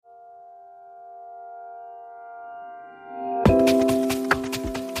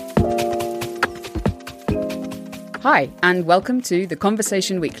Hi, and welcome to The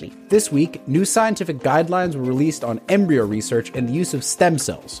Conversation Weekly. This week, new scientific guidelines were released on embryo research and the use of stem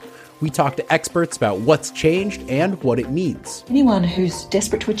cells. We talk to experts about what's changed and what it means. Anyone who's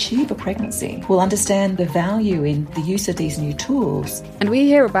desperate to achieve a pregnancy will understand the value in the use of these new tools. And we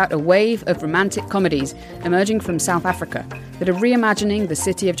hear about a wave of romantic comedies emerging from South Africa that are reimagining the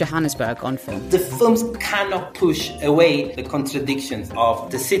city of Johannesburg on film. The films cannot push away the contradictions of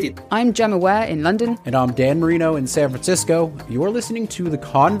the city. I'm Gemma Ware in London. And I'm Dan Marino in San Francisco. You're listening to The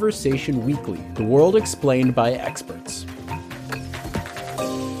Conversation Weekly, the world explained by experts.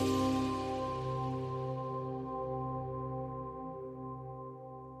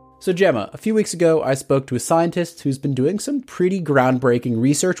 So Gemma, a few weeks ago, I spoke to a scientist who's been doing some pretty groundbreaking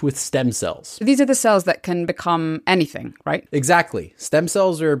research with stem cells. These are the cells that can become anything, right? Exactly. Stem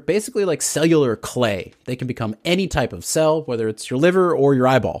cells are basically like cellular clay. They can become any type of cell, whether it's your liver or your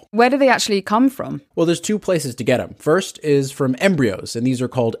eyeball. Where do they actually come from? Well, there's two places to get them. First is from embryos, and these are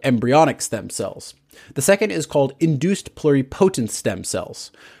called embryonic stem cells. The second is called induced pluripotent stem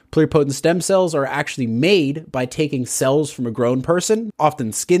cells. Pluripotent stem cells are actually made by taking cells from a grown person,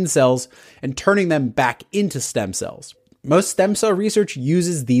 often skin cells, and turning them back into stem cells. Most stem cell research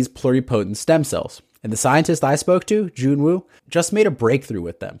uses these pluripotent stem cells, and the scientist I spoke to, Jun Wu, just made a breakthrough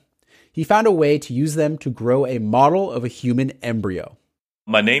with them. He found a way to use them to grow a model of a human embryo.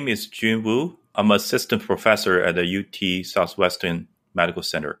 My name is Jun Wu. I'm an assistant professor at the UT Southwestern Medical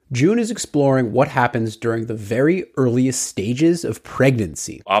Center. Jun is exploring what happens during the very earliest stages of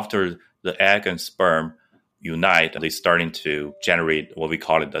pregnancy. After the egg and sperm unite, they're starting to generate what we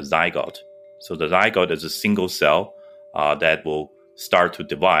call it the zygote. So the zygote is a single cell that will start to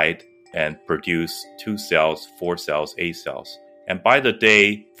divide and produce 2 cells, 4 cells, 8 cells. And by the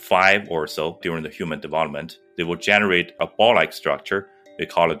day 5 or so during the human development, they will generate a ball-like structure. We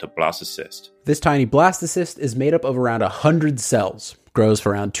call it a blastocyst. This tiny blastocyst is made up of around 100 cells, grows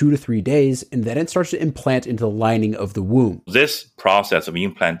for around 2 to 3 days, and then it starts to implant into the lining of the womb. This process of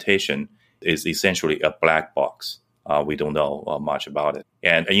implantation is essentially a black box. We don't know much about it.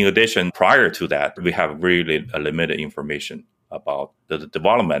 And in addition, prior to that, we have really limited information about the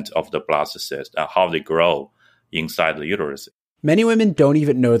development of the blastocyst and how they grow inside the uterus. Many women don't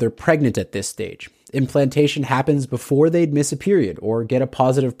even know they're pregnant at this stage. Implantation happens before they'd miss a period or get a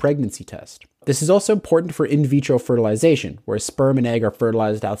positive pregnancy test. This is also important for in vitro fertilization, where sperm and egg are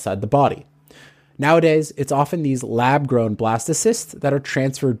fertilized outside the body. Nowadays, it's often these lab-grown blastocysts that are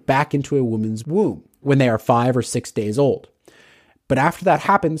transferred back into a woman's womb when they are 5 or 6 days old. But after that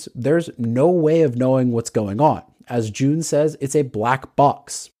happens, there's no way of knowing what's going on. As Jun says, it's a black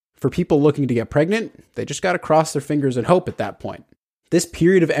box. For people looking to get pregnant, they just gotta cross their fingers and hope at that point. This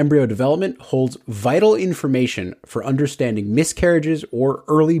period of embryo development holds vital information for understanding miscarriages or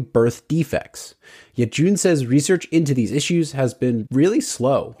early birth defects. Yet Jun says research into these issues has been really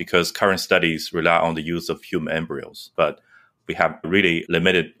slow. Because current studies rely on the use of human embryos, but we have really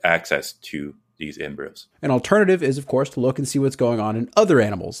limited access to these embryos. An alternative is, of course, to look and see what's going on in other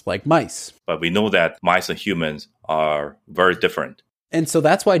animals, like mice. But we know that mice and humans are very different. And so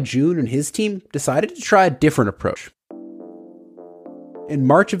that's why Jun and his team decided to try a different approach. In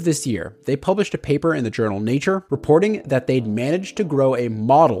March of this year, they published a paper in the journal Nature reporting that they'd managed to grow a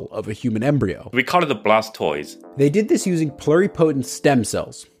model of a human embryo. We call it the blastoids. They did this using pluripotent stem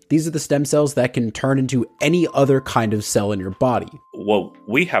cells. These are the stem cells that can turn into any other kind of cell in your body. What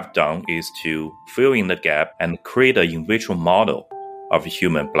we have done is to fill in the gap and create an in vitro model of a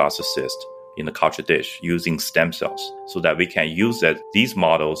human blastocyst in the culture dish using stem cells so that we can use these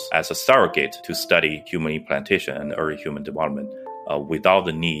models as a surrogate to study human implantation and early human development without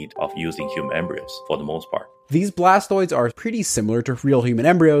the need of using human embryos for the most part. These blastoids are pretty similar to real human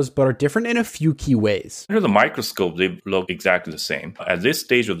embryos, but are different in a few key ways. Under the microscope, they look exactly the same. At this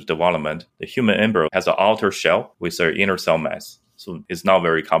stage of the development, the human embryo has an outer shell with their inner cell mass. So it's not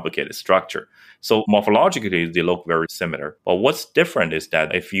very complicated structure. So morphologically, they look very similar. But what's different is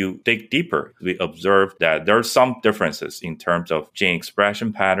that if you dig deeper, we observe that there are some differences in terms of gene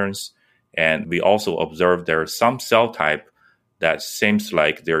expression patterns. And we also observe there are some cell type that seems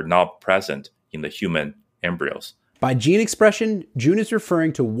like they're not present in the human embryos. By gene expression, Jun is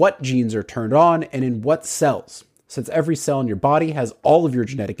referring to what genes are turned on and in what cells. Since every cell in your body has all of your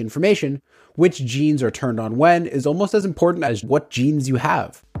genetic information, which genes are turned on when is almost as important as what genes you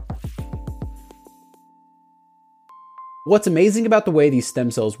have. What's amazing about the way these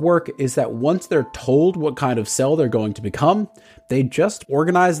stem cells work is that once they're told what kind of cell they're going to become, they just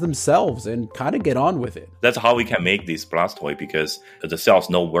organize themselves and kind of get on with it. That's how we can make these blastoids, because the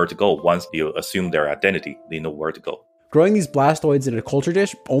cells know where to go. Once you assume their identity, they know where to go. Growing these blastoids in a culture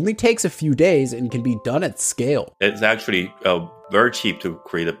dish only takes a few days and can be done at scale. It's actually very cheap to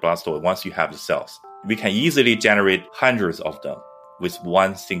create a blastoid once you have the cells. We can easily generate hundreds of them with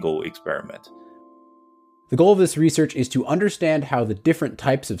one single experiment. The goal of this research is to understand how the different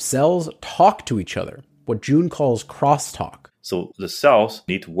types of cells talk to each other, what June calls crosstalk. So the cells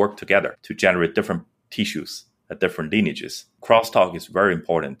need to work together to generate different tissues at different lineages. Crosstalk is very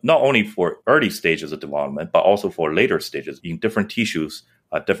important, not only for early stages of development, but also for later stages in different tissues,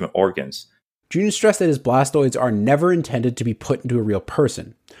 different organs. June stressed that his blastoids are never intended to be put into a real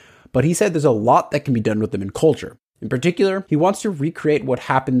person, but he said there's a lot that can be done with them in culture. In particular, he wants to recreate what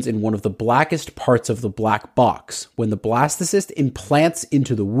happens in one of the blackest parts of the black box, when the blastocyst implants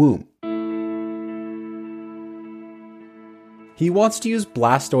into the womb. He wants to use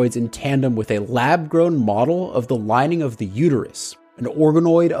blastoids in tandem with a lab-grown model of the lining of the uterus, an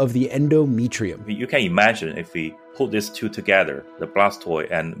organoid of the endometrium. You can imagine if we put these two together, the blastoid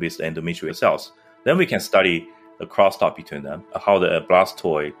and with the endometrial cells, then we can study the crosstalk between them, how the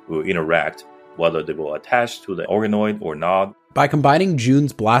blastoid will interact, whether they will attach to the organoid or not. By combining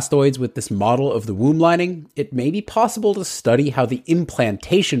June's blastoids with this model of the womb lining, it may be possible to study how the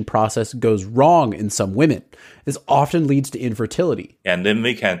implantation process goes wrong in some women. This often leads to infertility. And then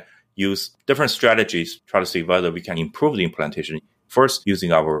we can use different strategies, try to see whether we can improve the implantation. First,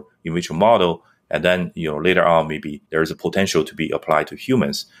 using our in vitro model, and then later on, maybe there is a potential to be applied to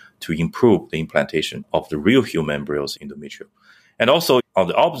humans to improve the implantation of the real human embryos in endometrium. And also, on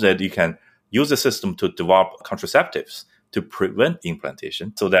the opposite, you can use the system to develop contraceptives to prevent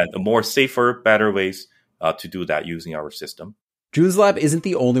implantation, so that more safer, better ways to do that using our system. June's lab isn't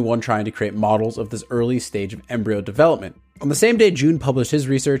the only one trying to create models of this early stage of embryo development. On the same day June published his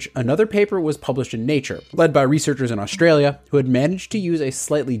research, another paper was published in Nature, led by researchers in Australia who had managed to use a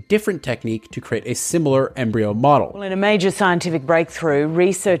slightly different technique to create a similar embryo model. Well, in a major scientific breakthrough,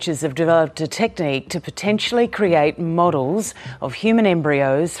 researchers have developed a technique to potentially create models of human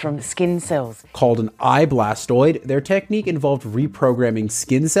embryos from skin cells. Called an iBlastoid, their technique involved reprogramming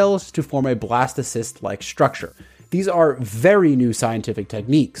skin cells to form a blastocyst-like structure. These are very new scientific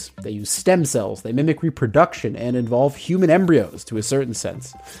techniques. They use stem cells, they mimic reproduction, and involve human embryos to a certain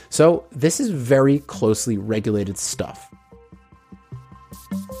sense. So this is very closely regulated stuff.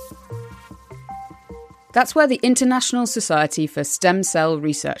 That's where the International Society for Stem Cell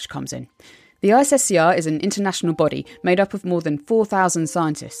Research comes in. The ISSCR is an international body made up of more than 4,000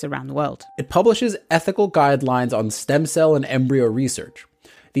 scientists around the world. It publishes ethical guidelines on stem cell and embryo research.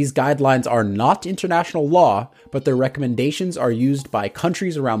 These guidelines are not international law, but their recommendations are used by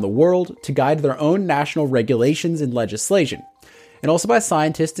countries around the world to guide their own national regulations and legislation, and also by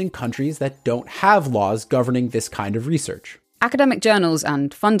scientists in countries that don't have laws governing this kind of research. Academic journals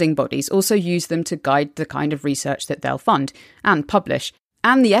and funding bodies also use them to guide the kind of research that they'll fund and publish,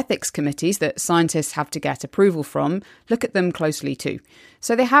 and the ethics committees that scientists have to get approval from look at them closely too.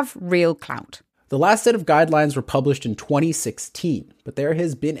 So they have real clout. The last set of guidelines were published in 2016, but there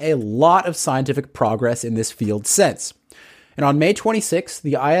has been a lot of scientific progress in this field since. And on May 26th,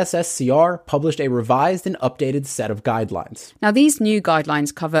 the ISSCR published a revised and updated set of guidelines. Now, these new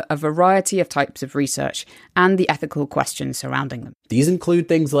guidelines cover a variety of types of research and the ethical questions surrounding them. These include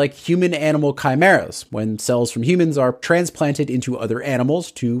things like human-animal chimeras, when cells from humans are transplanted into other animals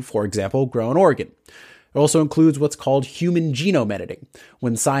to, for example, grow an organ. It also includes what's called human genome editing,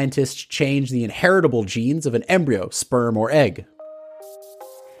 when scientists change the inheritable genes of an embryo, sperm, or egg.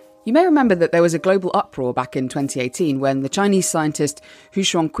 You may remember that there was a global uproar back in 2018 when the Chinese scientist Hu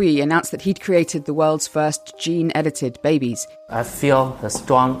Shuangqi announced that he'd created the world's first gene-edited babies. I feel a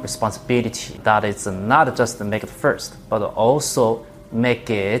strong responsibility that it's not just to make it first, but also make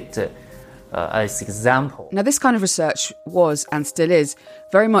it as example. Now, this kind of research was, and still is,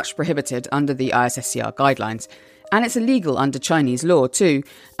 very much prohibited under the ISSCR guidelines. And it's illegal under Chinese law too.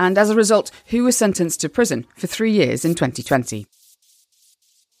 And as a result, Hu was sentenced to prison for 3 years in 2020.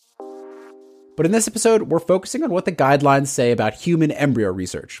 But in this episode, we're focusing on what the guidelines say about human embryo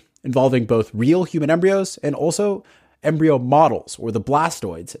research, involving both real human embryos and also embryo models, or the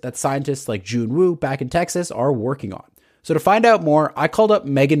blastoids, that scientists like June Wu back in Texas are working on. So to find out more, I called up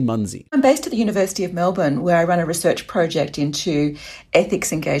Megan Munsey. I'm based at the University of Melbourne, where I run a research project into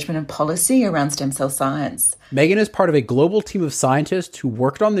ethics, engagement and policy around stem cell science. Megan is part of a global team of scientists who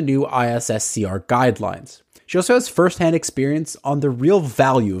worked on the new ISSCR guidelines. She also has first-hand experience on the real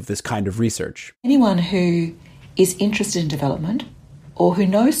value of this kind of research. Anyone who is interested in development or who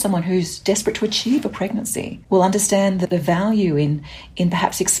knows someone who's desperate to achieve a pregnancy will understand that the value in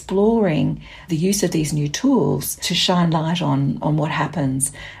perhaps exploring the use of these new tools to shine light on what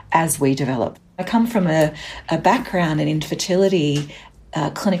happens as we develop. I come from a background in infertility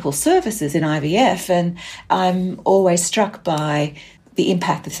clinical services in IVF, and I'm always struck by the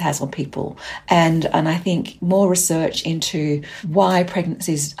impact this has on people. And I think more research into why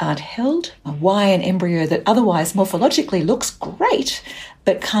pregnancies aren't held, why an embryo that otherwise morphologically looks great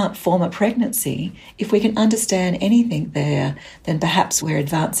but can't form a pregnancy, if we can understand anything there, then perhaps we're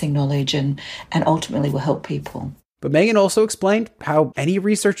advancing knowledge and ultimately will help people. But Megan also explained how any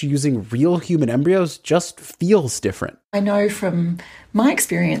research using real human embryos just feels different. I know from my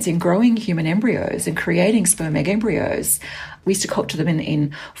experience in growing human embryos and creating sperm egg embryos, we used to culture them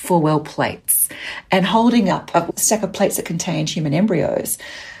in 4-well plates. And holding up a stack of plates that contained human embryos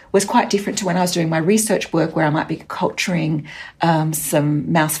was quite different to when I was doing my research work where I might be culturing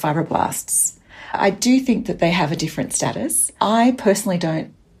some mouse fibroblasts. I do think that they have a different status. I personally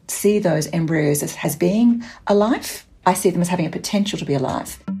don't see those embryos as being alive. I see them as having a potential to be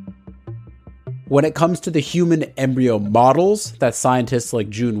alive. When it comes to the human embryo models that scientists like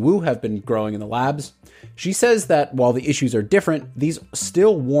Jun Wu have been growing in the labs, she says that while the issues are different, these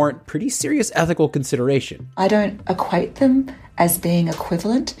still warrant pretty serious ethical consideration. I don't equate them as being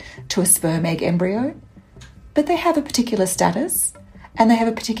equivalent to a sperm egg embryo, but they have a particular status and they have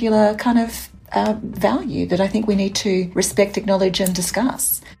a particular kind of value that I think we need to respect, acknowledge and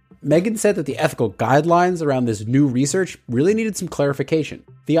discuss. Megan said that the ethical guidelines around this new research really needed some clarification.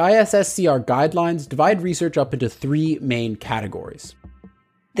 The ISSCR guidelines divide research up into 3 main categories.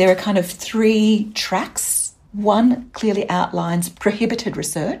 There are kind of 3 tracks. One clearly outlines prohibited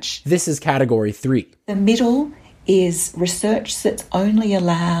research. This is category 3. The middle is research that's only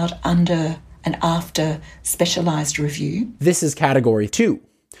allowed under and after specialised review. This is category 2.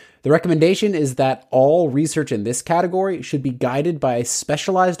 The recommendation is that all research in this category should be guided by a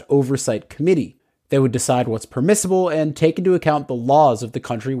specialized oversight committee. They would decide what's permissible and take into account the laws of the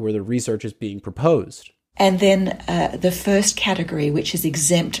country where the research is being proposed. And then the first category, which is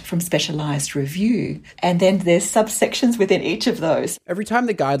exempt from specialised review. And then there's subsections within each of those. Every time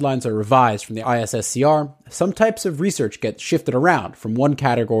the guidelines are revised from the ISSCR, some types of research get shifted around from one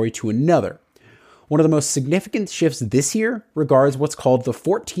category to another. One of the most significant shifts this year regards what's called the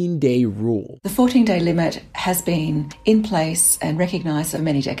 14-day rule. The 14-day limit has been in place and recognised for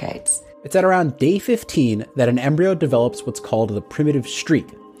many decades. It's at around day 15 that an embryo develops what's called the primitive streak.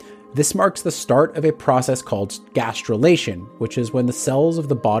 This marks the start of a process called gastrulation, which is when the cells of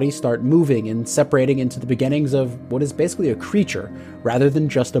the body start moving and separating into the beginnings of what is basically a creature, rather than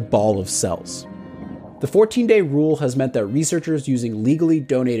just a ball of cells. The 14-day rule has meant that researchers using legally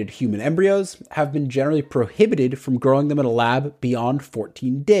donated human embryos have been generally prohibited from growing them in a lab beyond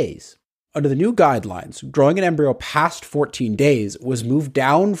 14 days. Under the new guidelines, growing an embryo past 14 days was moved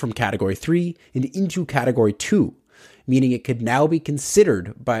down from Category 3 and into Category 2, meaning it could now be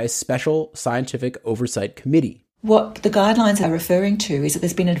considered by a special scientific oversight committee. What the guidelines are referring to is that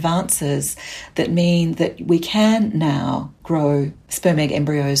there's been advances that mean that we can now grow sperm egg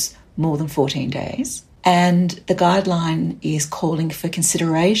embryos more than 14 days. And the guideline is calling for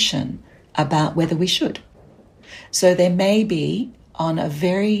consideration about whether we should. So there may be, on a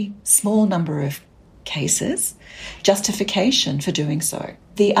very small number of cases, justification for doing so.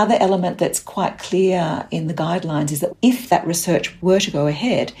 The other element that's quite clear in the guidelines is that if that research were to go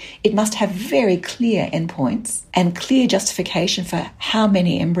ahead, it must have very clear endpoints and clear justification for how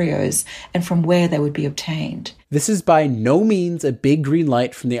many embryos and from where they would be obtained. This is by no means a big green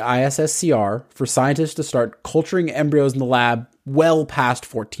light from the ISSCR for scientists to start culturing embryos in the lab well past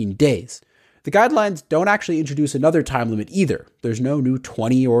 14 days. The guidelines don't actually introduce another time limit either. There's no new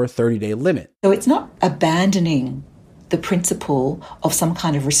 20 or 30-day limit. So it's not abandoning the principle of some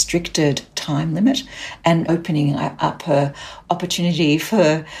kind of restricted time limit and opening up an opportunity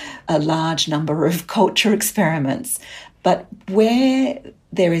for a large number of culture experiments. But where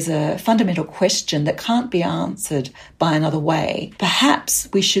there is a fundamental question that can't be answered by another way, perhaps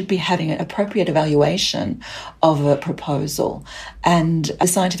we should be having an appropriate evaluation of a proposal. And the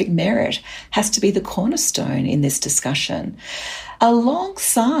scientific merit has to be the cornerstone in this discussion,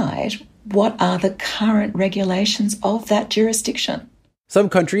 alongside what are the current regulations of that jurisdiction. Some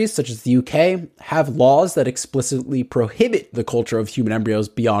countries, such as the UK, have laws that explicitly prohibit the culture of human embryos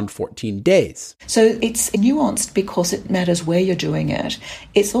beyond 14 days. So it's nuanced because it matters where you're doing it.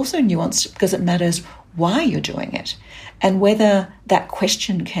 It's also nuanced because it matters why you're doing it and whether that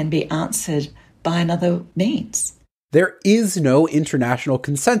question can be answered by another means. There is no international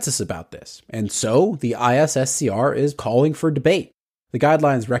consensus about this, and so the ISSCR is calling for debate. The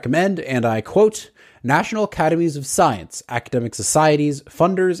guidelines recommend, and I quote, National Academies of Science, academic societies,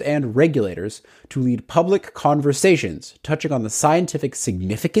 funders, and regulators to lead public conversations touching on the scientific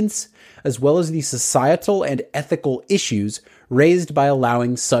significance as well as the societal and ethical issues raised by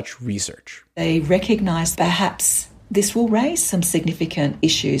allowing such research. They recognise perhaps this will raise some significant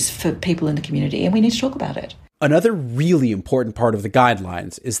issues for people in the community, and we need to talk about it. Another really important part of the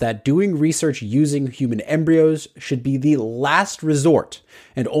guidelines is that doing research using human embryos should be the last resort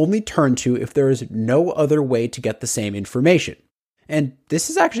and only turn to if there is no other way to get the same information. And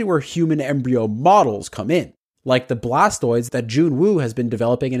this is actually where human embryo models come in, like the blastoids that Jun Wu has been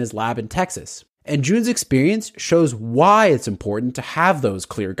developing in his lab in Texas. And Jun's experience shows why it's important to have those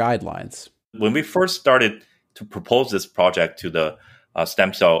clear guidelines. When we first started to propose this project to the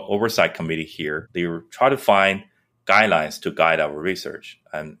stem cell oversight committee here, they were trying to find guidelines to guide our research.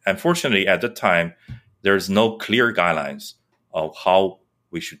 And unfortunately, at the time, there's no clear guidelines of how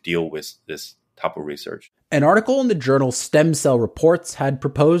we should deal with this type of research. An article in the journal Stem Cell Reports had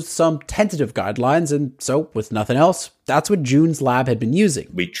proposed some tentative guidelines, and so, with nothing else, that's what Jun's lab had been using.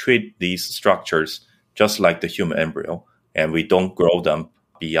 We treat these structures just like the human embryo, and we don't grow them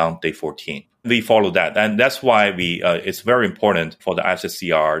beyond day 14. We follow that, and that's why it's very important for the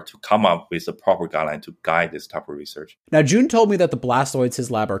ISSCR to come up with a proper guideline to guide this type of research. Now, Jun told me that the blastoids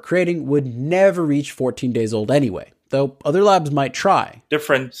his lab are creating would never reach 14 days old anyway, though other labs might try.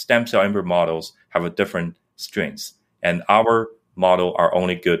 Different stem cell embryo models have a different strengths, and our model are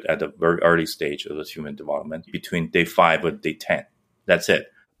only good at the very early stage of the human development, between day 5 and day 10. That's it.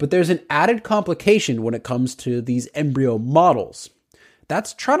 But there's an added complication when it comes to these embryo models.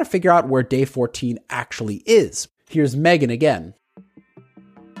 That's trying to figure out where day 14 actually is. Here's Megan again.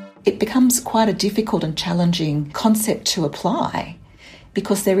 It becomes quite a difficult and challenging concept to apply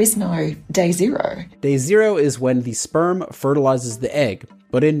because there is no day 0. Day 0 is when the sperm fertilizes the egg,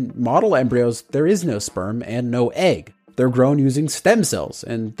 but in model embryos, there is no sperm and no egg. They're grown using stem cells,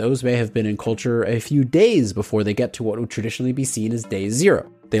 and those may have been in culture a few days before they get to what would traditionally be seen as day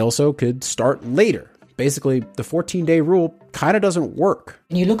 0. They also could start later. Basically, the 14-day rule kind of doesn't work.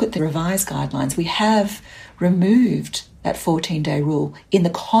 When you look at the revised guidelines, we have removed that 14-day rule in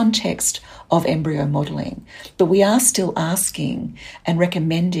the context of embryo modelling. But we are still asking and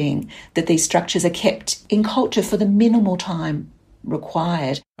recommending that these structures are kept in culture for the minimal time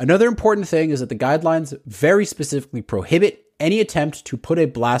required. Another important thing is that the guidelines very specifically prohibit any attempt to put a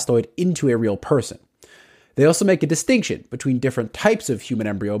blastoid into a real person. They also make a distinction between different types of human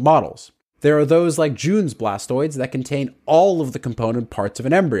embryo models. There are those like Jun's blastoids that contain all of the component parts of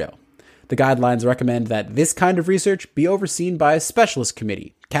an embryo. The guidelines recommend that this kind of research be overseen by a specialist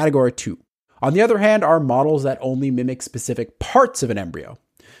committee, Category 2. On the other hand are models that only mimic specific parts of an embryo.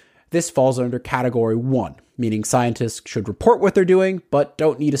 This falls under Category 1, meaning scientists should report what they're doing, but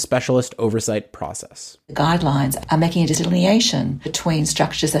don't need a specialist oversight process. The guidelines are making a delineation between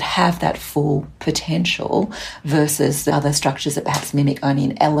structures that have that full potential versus the other structures that perhaps mimic only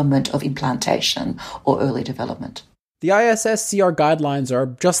an element of implantation or early development. The ISSCR guidelines are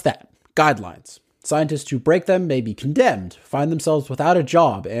just that, guidelines. Scientists who break them may be condemned, find themselves without a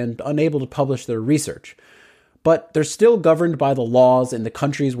job, and unable to publish their research. But they're still governed by the laws in the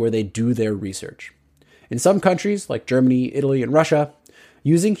countries where they do their research. In some countries, like Germany, Italy, and Russia,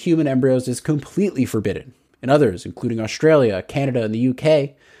 using human embryos is completely forbidden. In others, including Australia, Canada, and the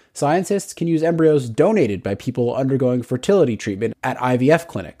UK, scientists can use embryos donated by people undergoing fertility treatment at IVF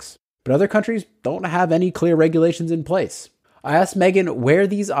clinics. But other countries don't have any clear regulations in place. I asked Megan where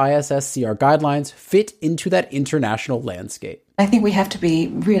these ISSCR guidelines fit into that international landscape. I think we have to be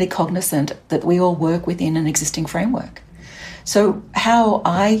really cognizant that we all work within an existing framework. So how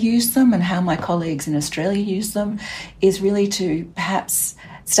I use them and how my colleagues in Australia use them is really to perhaps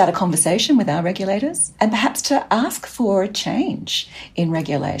start a conversation with our regulators and perhaps to ask for a change in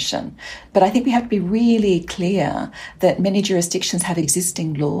regulation. But I think we have to be really clear that many jurisdictions have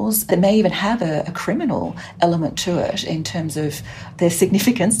existing laws that may even have a criminal element to it in terms of their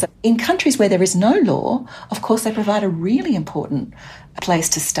significance. In countries where there is no law, of course, they provide a really important place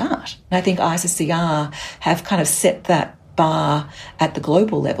to start. And I think ISSCR have kind of set that bar at the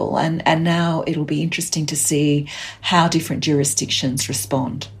global level, and now it'll be interesting to see how different jurisdictions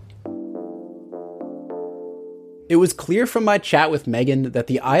respond. It was clear from my chat with Megan that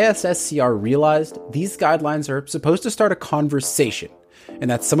the ISSCR realized these guidelines are supposed to start a conversation,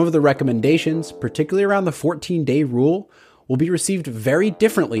 and that some of the recommendations, particularly around the 14-day rule, will be received very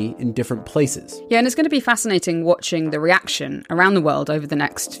differently in different places. Yeah, and it's going to be fascinating watching the reaction around the world over the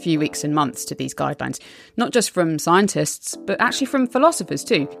next few weeks and months to these guidelines, not just from scientists, but actually from philosophers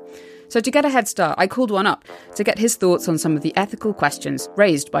too. So to get a head start, I called one up to get his thoughts on some of the ethical questions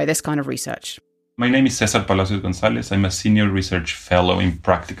raised by this kind of research. My name is Cesar Palacios Gonzalez. I'm a senior research fellow in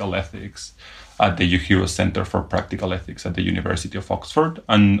practical ethics at the Uhiro Center for Practical Ethics at the University of Oxford,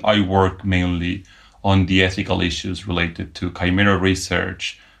 and I work mainly on the ethical issues related to chimera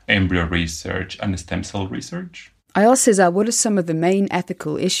research, embryo research, and stem cell research. I asked Cesar what are some of the main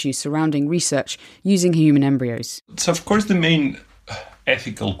ethical issues surrounding research using human embryos. So, of course, the main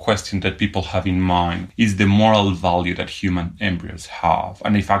ethical question that people have in mind is the moral value that human embryos have,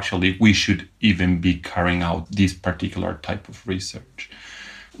 and if actually we should even be carrying out this particular type of research.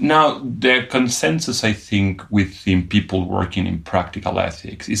 Now, the consensus, I think, within people working in practical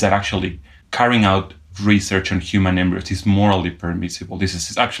ethics is that actually carrying out research on human embryos is morally permissible. This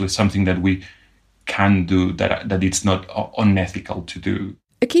is actually something that we can do, that it's not unethical to do.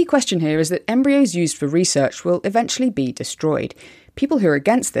 A key question here is that embryos used for research will eventually be destroyed. People who are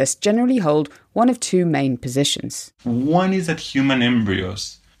against this generally hold one of two main positions. One is that human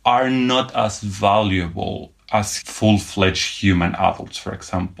embryos are not as valuable as full-fledged human adults, for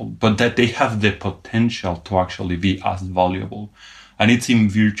example, but that they have the potential to actually be as valuable. And it's in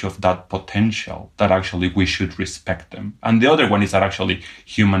virtue of that potential that actually we should respect them. And the other one is that actually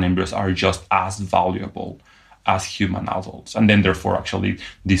human embryos are just as valuable as human adults. And then therefore actually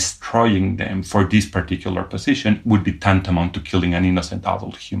destroying them for this particular position would be tantamount to killing an innocent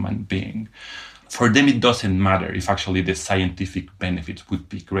adult human being. For them, it doesn't matter if actually the scientific benefits would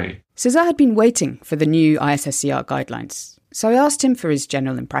be great. Cesar had been waiting for the new ISSCR guidelines, so I asked him for his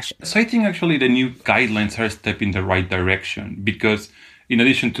general impression. So I think actually the new guidelines are a step in the right direction because in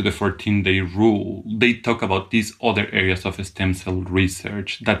addition to the 14-day rule, they talk about these other areas of stem cell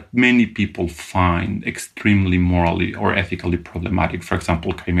research that many people find extremely morally or ethically problematic. For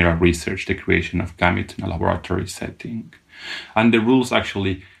example, chimera research, the creation of gametes in a laboratory setting. And the rules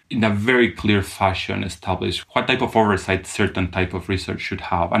actually, in a very clear fashion, establish what type of oversight certain type of research should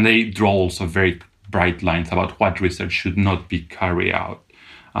have. And they draw also very bright lines about what research should not be carried out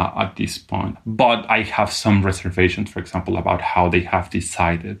at this point. But I have some reservations, for example, about how they have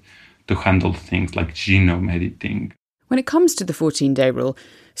decided to handle things like genome editing. When it comes to the 14-day rule,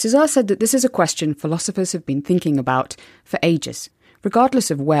 Cesar said that this is a question philosophers have been thinking about for ages,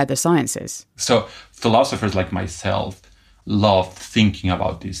 regardless of where the science is. So philosophers like myself love thinking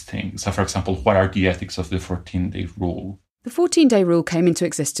about these things. So, for example, what are the ethics of the 14-day rule? The 14-day rule came into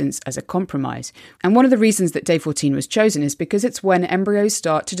existence as a compromise, and one of the reasons that day 14 was chosen is because it's when embryos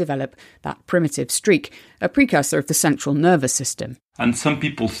start to develop that primitive streak, a precursor of the central nervous system. And some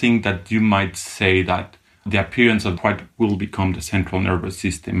people think that you might say that the appearance of what will become the central nervous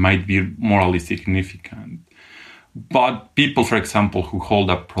system might be morally significant. But people, for example, who hold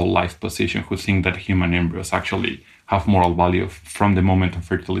a pro-life position, who think that human embryos actually have moral value from the moment of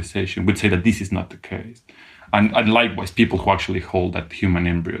fertilization, would say that this is not the case. And likewise, people who actually hold that human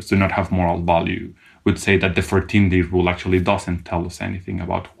embryos do not have moral value would say that the 14-day rule actually doesn't tell us anything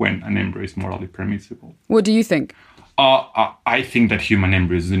about when an embryo is morally permissible. What do you think? I think that human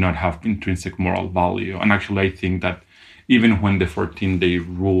embryos do not have intrinsic moral value. And actually, I think that even when the 14-day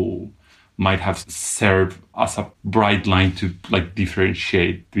rule might have served as a bright line to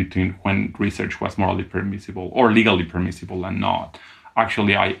differentiate between when research was morally permissible or legally permissible and not,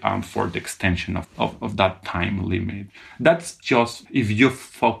 actually, I am for the extension of that time limit. That's just if you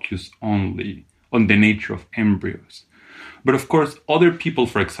focus only on the nature of embryos. But of course, other people,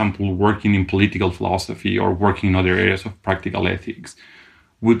 for example, working in political philosophy or working in other areas of practical ethics,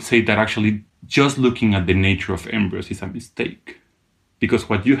 would say that actually just looking at the nature of embryos is a mistake. Because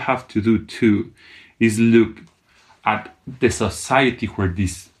what you have to do too is look at the society where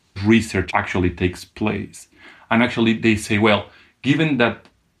this research actually takes place. And actually they say, well, given that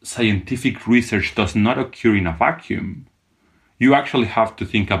scientific research does not occur in a vacuum, you actually have to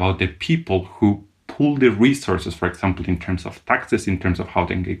think about the people who pool the resources, for example, in terms of taxes, in terms of how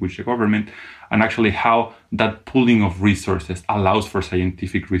they engage with the government, and actually how that pooling of resources allows for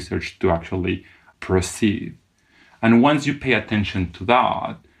scientific research to actually proceed. And once you pay attention to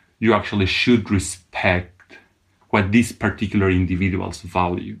that, you actually should respect what these particular individuals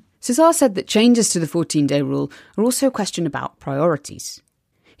value. Cesar said that changes to the 14-day rule are also a question about priorities.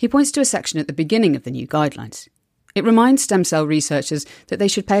 He points to a section at the beginning of the new guidelines. It reminds stem cell researchers that they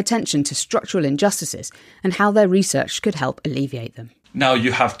should pay attention to structural injustices and how their research could help alleviate them. Now,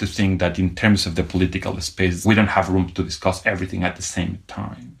 you have to think that in terms of the political space, we don't have room to discuss everything at the same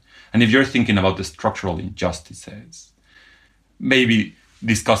time. And if you're thinking about the structural injustices, maybe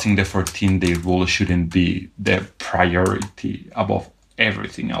discussing the 14-day rule shouldn't be the priority above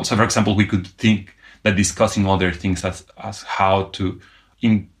everything else. So, for example, we could think that discussing other things as how to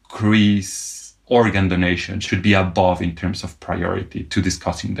increase organ donation should be above in terms of priority to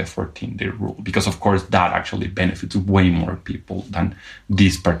discussing the 14-day rule, because of course that actually benefits way more people than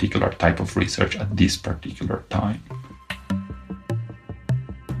this particular type of research at this particular time.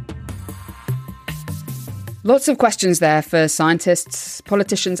 Lots of questions there for scientists,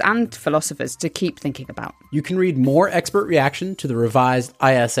 politicians and philosophers to keep thinking about. You can read more expert reaction to the revised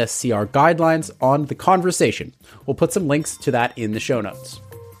ISSCR guidelines on The Conversation. We'll put some links to that in the show notes.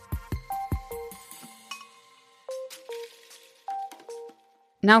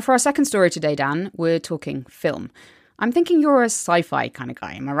 Now for our second story today, Dan, we're talking film. I'm thinking you're a sci-fi kind of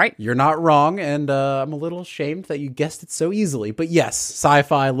guy, am I right? You're not wrong, and I'm a little ashamed that you guessed it so easily. But yes,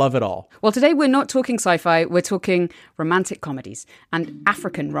 sci-fi, love it all. Well, today we're not talking sci-fi, we're talking romantic comedies, and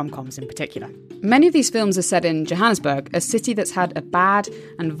African rom-coms in particular. Many of these films are set in Johannesburg, a city that's had a bad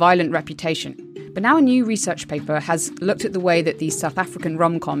and violent reputation. But now a new research paper has looked at the way that these South African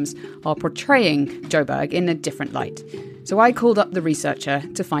rom-coms are portraying Joburg in a different light. So I called up the researcher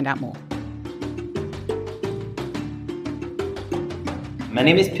to find out more. My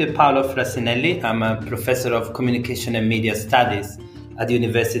name is Pierpaolo Frassinelli. I'm a professor of communication and media studies at the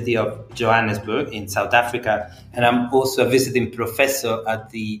University of Johannesburg in South Africa, and I'm also a visiting professor at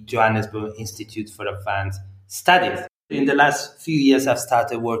the Johannesburg Institute for Advanced Studies. In the last few years, I've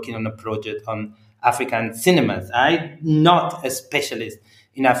started working on a project on African cinemas. I'm not a specialist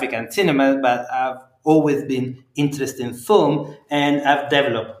in African cinema, but I've always been interested in film, and I've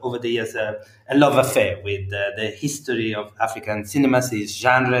developed over the years a love affair with the history of African cinemas, its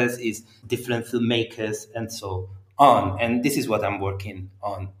genres, its different filmmakers, and so on. And this is what I'm working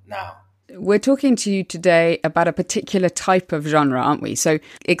on now. We're talking to you today about a particular type of genre, aren't we? So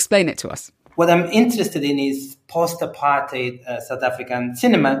explain it to us. What I'm interested in is post-apartheid South African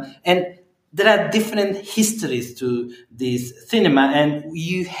cinema, and there are different histories to this cinema, and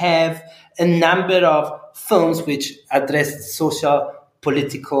you have a number of films which address social,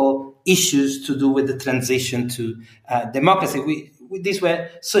 political issues to do with the transition to democracy. These were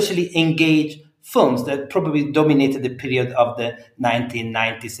socially engaged films that probably dominated the period of the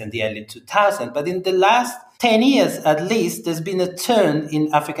 1990s and the early 2000s. But in the last 10 years, at least, there's been a turn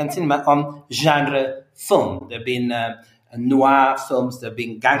in African cinema on genre film. There have been noir films, there have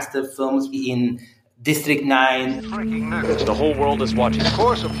been gangster films in District 9. The whole world is watching. The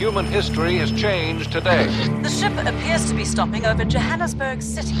course of human history has changed today. The ship appears to be stopping over Johannesburg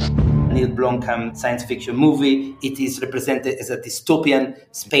City. Neil Blomkamp science fiction movie. It is represented as a dystopian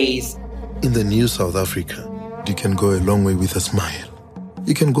space. In the new South Africa, you can go a long way with a smile.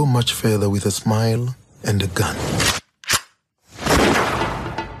 You can go much further with a smile and a gun.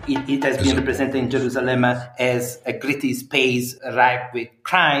 It has been represented in Jerusalem as a gritty space ripe with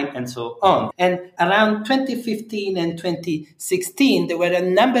crime and so on. And around 2015 and 2016, there were a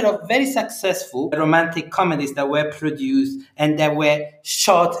number of very successful romantic comedies that were produced and that were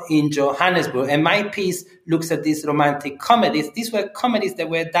shot in Johannesburg. And my piece looks at these romantic comedies. These were comedies that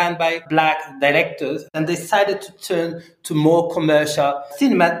were done by Black directors, and they decided to turn to more commercial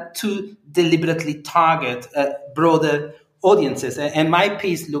cinema to deliberately target broader audiences. And my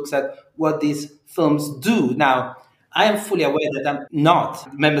piece looks at what these films do. Now, I am fully aware that I'm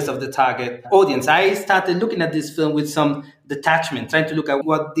not members of the target audience. I started looking at this film with some detachment, trying to look at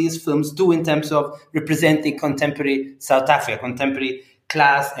what these films do in terms of representing contemporary South Africa, contemporary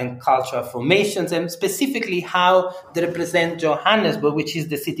class and cultural formations, and specifically how they represent Johannesburg, which is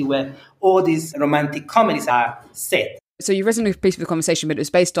the city where all these romantic comedies are set. So you've written a piece for The Conversation, but it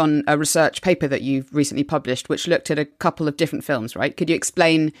was based on a research paper that you've recently published, which looked at a couple of different films, right? Could you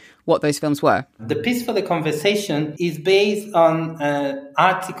explain what those films were? The piece for The Conversation is based on an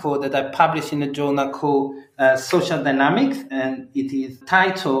article that I published in a journal called Social Dynamics, and it is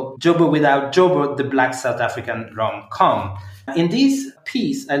titled Joburg Without Joburg, the Black South African Rom-Com. In this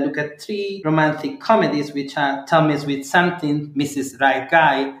piece, I look at three romantic comedies, which are Tell Me Sweet Something, Mrs. Right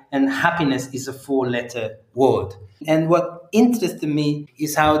Guy, and Happiness is a Four-Letter Word. And what interested me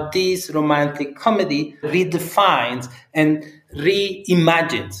is how this romantic comedy redefines and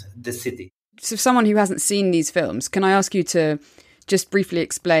reimagines the city. So someone who hasn't seen these films, can I ask you to just briefly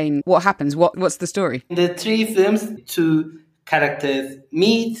explain what happens? What's the story? In the three films, two characters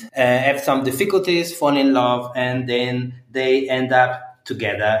meet, have some difficulties, fall in love, and then they end up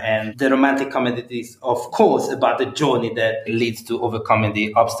together. And the romantic comedy is, of course, about the journey that leads to overcoming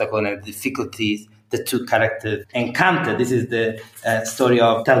the obstacles and difficulties the two characters encounter. This is the story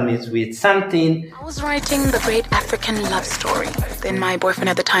of Tell Me Sweet Something. I was writing the great African love story. Then my boyfriend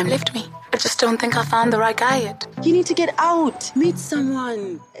at the time left me. I just don't think I found the right guy yet. You need to get out, meet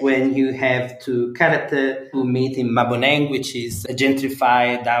someone. When you have two characters who meet in Maboneng, which is a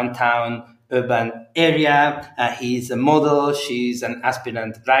gentrified downtown urban area. He's a model, she's an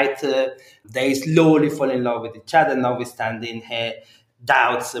aspirant writer. They slowly fall in love with each other, notwithstanding her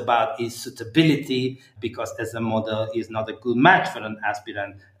doubts about his suitability, because as a model, he's not a good match for an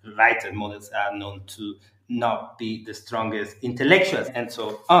aspirant writer. Models are known to not be the strongest intellectuals, and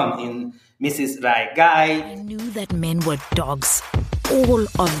so on. In Mrs. Rai Guy, I knew that men were dogs. All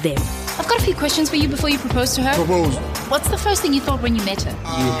of them. I've got a few questions for you before you propose to her. Propose. What's the first thing you thought when you met her?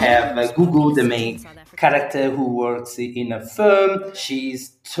 You have Gugu, the main character who works in a firm.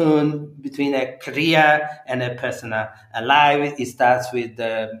 She's torn between her career and her personal life. It starts with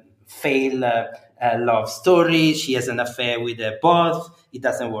the failed love story. She has an affair with her boss. It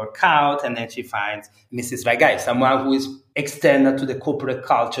doesn't work out. And then she finds Mrs. Ragai, someone who is external to the corporate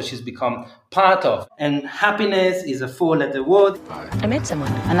culture she's become part of. And happiness is a four-letter word. I met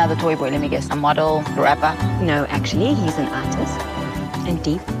someone. Another toy boy, let me guess. A model, a rapper? No, actually, he's an artist. And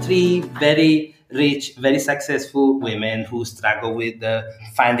deep. Three very rich, very successful women who struggle with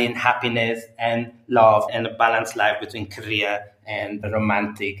finding happiness and love and a balanced life between career and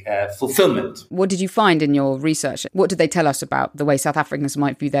romantic fulfillment. What did you find in your research? What did they tell us about the way South Africans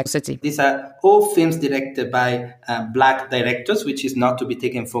might view their city? These are all films directed by black directors, which is not to be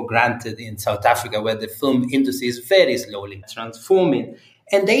taken for granted in South Africa, where the film industry is very slowly transforming.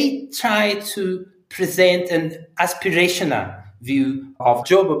 And they try to present an aspirational view of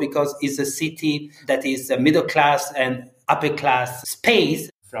Joburg, because it's a city that is a middle class and upper class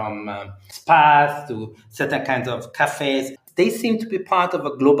space, from spas to certain kinds of cafes. They seem to be part of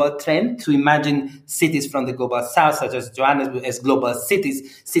a global trend to imagine cities from the global south, such as Johannesburg, as global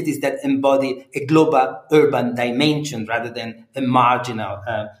cities, cities that embody a global urban dimension rather than a marginal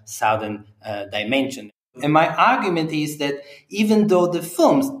southern dimension. And my argument is that even though the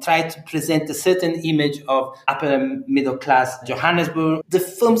films try to present a certain image of upper and middle class Johannesburg, the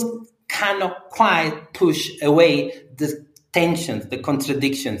films cannot quite push away the tensions, the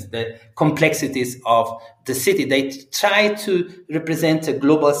contradictions, the complexities of the city. They try to represent a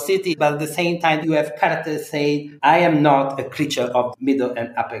global city, but at the same time, you have characters saying, I am not a creature of middle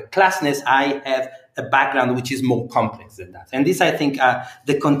and upper classness. I have a background which is more complex than that. And these, I think, are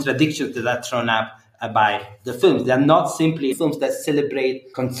the contradictions that are thrown up by the films. They are not simply films that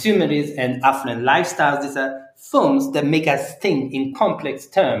celebrate consumerism and affluent lifestyles. These are films that make us think in complex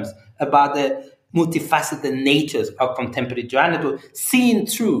terms about the multifaceted natures of contemporary Johannesburg, seen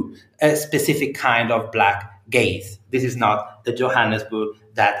through a specific kind of black gaze. This is not the Johannesburg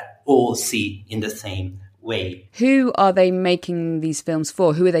that all see in the same way. Who are they making these films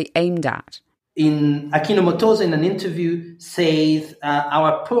for? Who are they aimed at? Aquino Motozo, in an interview, says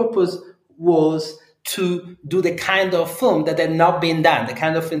our purpose was to do the kind of film that had not been done, the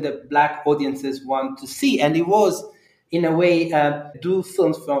kind of film that black audiences want to see. And it was, in a way, do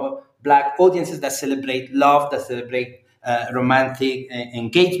films for black audiences that celebrate love, that celebrate romantic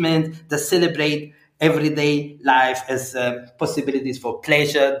engagement, that celebrate everyday life as possibilities for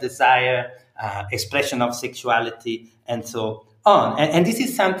pleasure, desire, expression of sexuality, and so on. And this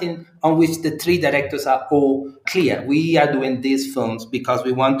is something on which the three directors are all clear. We are doing these films because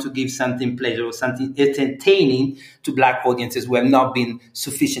we want to give something pleasurable, something entertaining to black audiences who have not been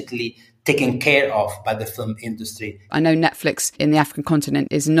sufficiently taken care of by the film industry. I know Netflix in the African continent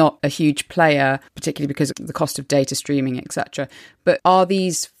is not a huge player, particularly because of the cost of data streaming, etc. But are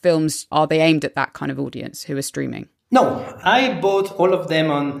these films, are they aimed at that kind of audience who are streaming? No, I bought all of them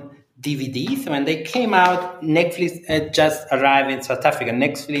on DVDs. When they came out, Netflix had just arrived in South Africa.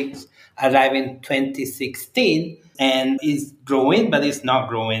 Netflix arrived in 2016 and is growing, but it's not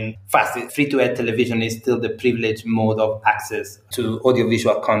growing fast. Free-to-air television is still the privileged mode of access to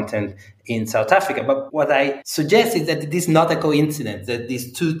audiovisual content in South Africa. But what I suggest is that it is not a coincidence that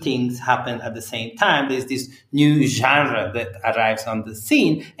these two things happen at the same time. There's this new genre that arrives on the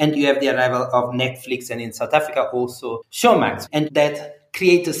scene, and you have the arrival of Netflix, and in South Africa also Showmax. And that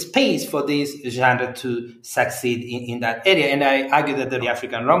create a space for this genre to succeed in that area. And I argue that the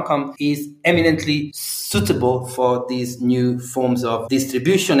African romcom is eminently suitable for these new forms of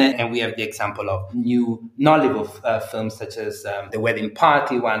distribution. And we have the example of new Nollywood films such as The Wedding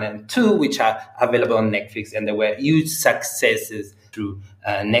Party 1 and 2, which are available on Netflix, and they were huge successes through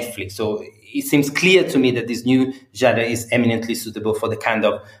Netflix. So it seems clear to me that this new genre is eminently suitable for the kind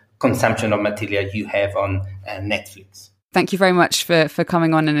of consumption of material you have on Netflix. Thank you very much for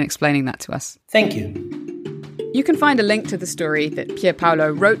coming on and explaining that to us. Thank you. You can find a link to the story that Pier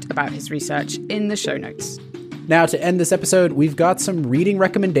Paolo wrote about his research in the show notes. Now, to end this episode, we've got some reading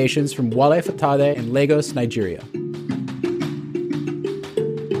recommendations from Wale Fatade in Lagos, Nigeria.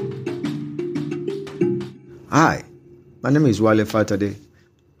 Hi, my name is Wale Fatade,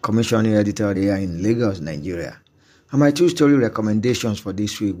 commissioning editor here in Lagos, Nigeria. And my two-story recommendations for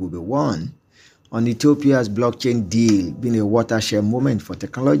this week will be one, on Ethiopia's blockchain deal being a watershed moment for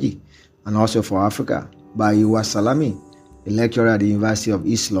technology and also for Africa, by Iwa Salami, a lecturer at the University of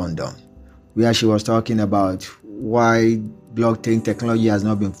East London, where she was talking about why blockchain technology has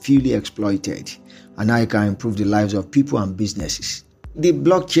not been fully exploited and how it can improve the lives of people and businesses. The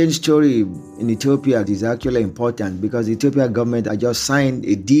blockchain story in Ethiopia is actually important because the Ethiopian government has just signed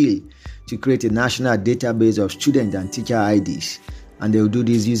a deal to create a national database of student and teacher IDs. And they will do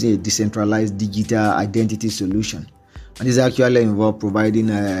this using a decentralized digital identity solution. And this actually involves providing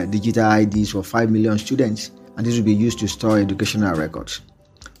digital IDs for 5 million students, and this will be used to store educational records.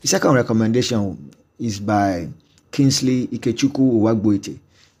 The second recommendation is by Kingsley Ikechukwu Uwagboite,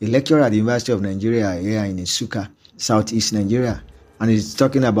 a lecturer at the University of Nigeria here in Nsukka, southeast Nigeria. And he's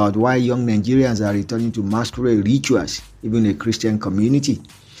talking about why young Nigerians are returning to masquerade rituals, even in a Christian community.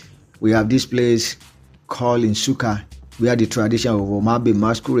 We have this place called Nsukka, where the tradition of Omabe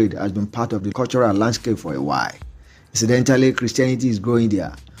masquerade has been part of the cultural landscape for a while. Incidentally, Christianity is growing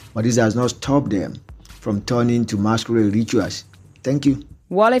there, but this has not stopped them from turning to masquerade rituals. Thank you.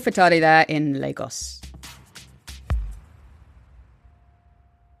 Wale Fatade there in Lagos.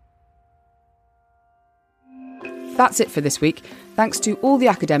 That's it for this week. Thanks to all the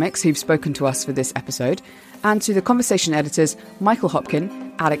academics who've spoken to us for this episode, and to the conversation editors Michael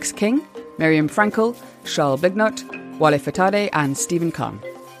Hopkin, Alex King, Miriam Frankel, Charles Bignot, Wale Fatade and Stephen Kahn.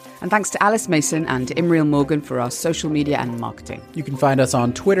 And thanks to Alice Mason and Imriel Morgan for our social media and marketing. You can find us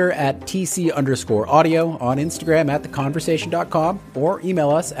on Twitter at TC_audio, on Instagram at theconversation.com, or email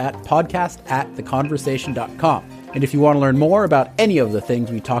us at podcast@theconversation.com. And if you want to learn more about any of the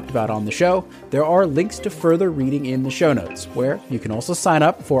things we talked about on the show, there are links to further reading in the show notes, where you can also sign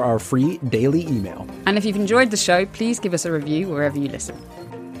up for our free daily email. And if you've enjoyed the show, please give us a review wherever you listen.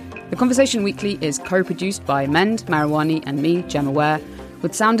 The Conversation Weekly is co-produced by Mend Marawani and me, Gemma Ware,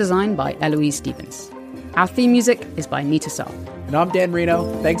 with sound design by Eloise Stevens. Our theme music is by Nita Saul. And I'm Dan Reno.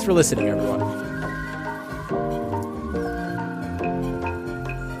 Thanks for listening, everyone.